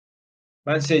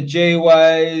Man said,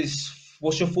 J-Wise,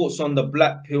 what's your thoughts on the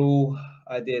black pill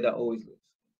idea that always looks?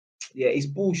 Yeah, it's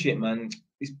bullshit, man.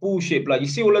 It's bullshit, blood. You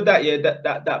see all of that, yeah?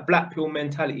 That black pill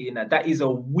mentality and that is a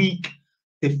weak,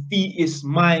 defeatist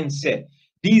mindset.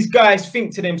 These guys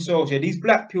think to themselves, yeah, these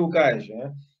black pill guys, yeah,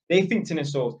 they think to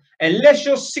themselves, unless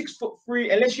you're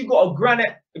 6'3", unless you got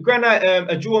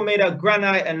a jaw made of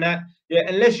granite and that, yeah,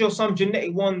 unless you're some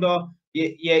genetic wonder,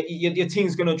 your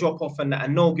thing's gonna drop off and that,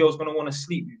 and no girl's gonna want to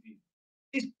sleep with you.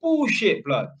 It's bullshit,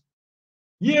 blood.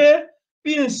 Yeah,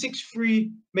 being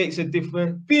 6'3" makes a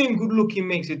difference. Being good looking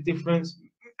makes a difference.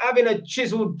 Having a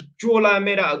chiseled jawline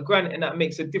made out of granite and that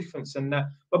makes a difference and that.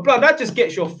 But blood, that just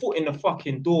gets your foot in the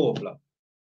fucking door, blood.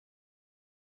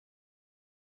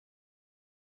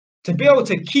 To be able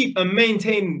to keep and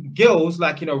maintain girls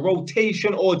like in a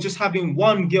rotation or just having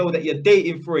one girl that you're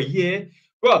dating for a year,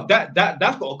 bro, that's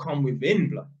got to come within,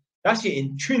 blood. That's your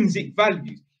intrinsic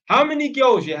values. How many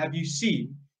girls have you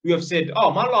seen who have said,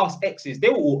 oh, my last exes, they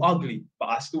were all ugly, but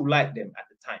I still liked them at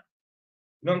the time?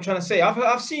 You know what I'm trying to say?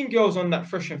 I've seen girls on that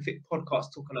Fresh and Fit podcast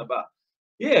talking about,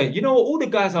 yeah, you know, all the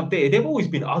guys I've dated, they've always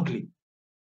been ugly.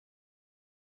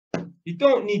 You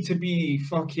don't need to be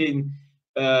fucking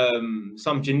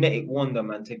some genetic wonder,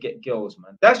 man, to get girls,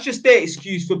 man. That's just their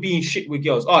excuse for being shit with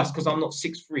girls. Oh, it's because I'm not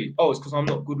 6'3". Oh, it's because I'm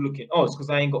not good looking. Oh, it's because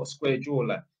I ain't got a square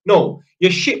jawline. No,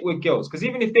 you're shit with girls. Because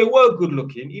even if they were good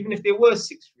looking, even if they were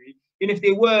 6'3", even if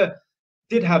they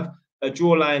did have a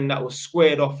jawline that was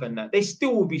squared off and that, they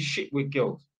still will be shit with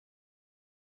girls.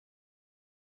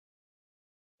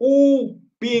 All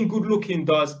being good looking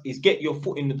does is get your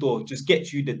foot in the door, just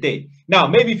get you the date. Now,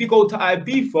 maybe if you go to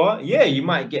Ibiza, yeah, you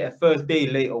might get a first day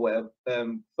late or whatever,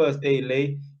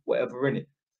 whatever in it.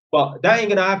 But that ain't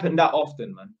gonna happen that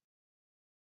often, man.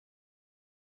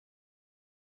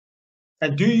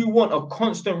 And do you want a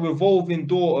constant revolving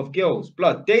door of girls?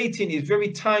 Blood, dating is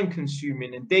very time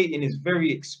consuming and dating is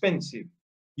very expensive.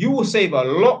 You will save a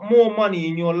lot more money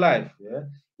in your life, yeah,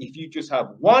 if you just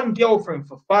have one girlfriend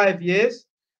for 5 years,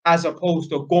 as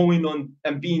opposed to going on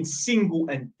and being single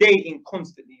and dating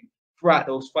constantly throughout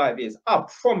those 5 years. I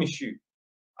promise you,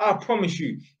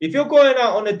 if you're going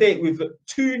out on a date with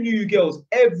 2 new girls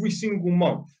every single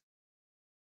month,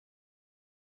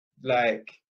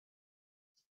 like,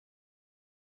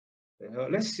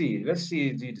 let's see who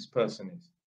this person is.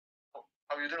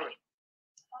 How are you doing?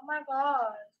 Oh my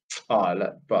god. Oh,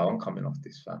 look, bro, I'm coming off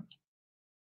this, fam.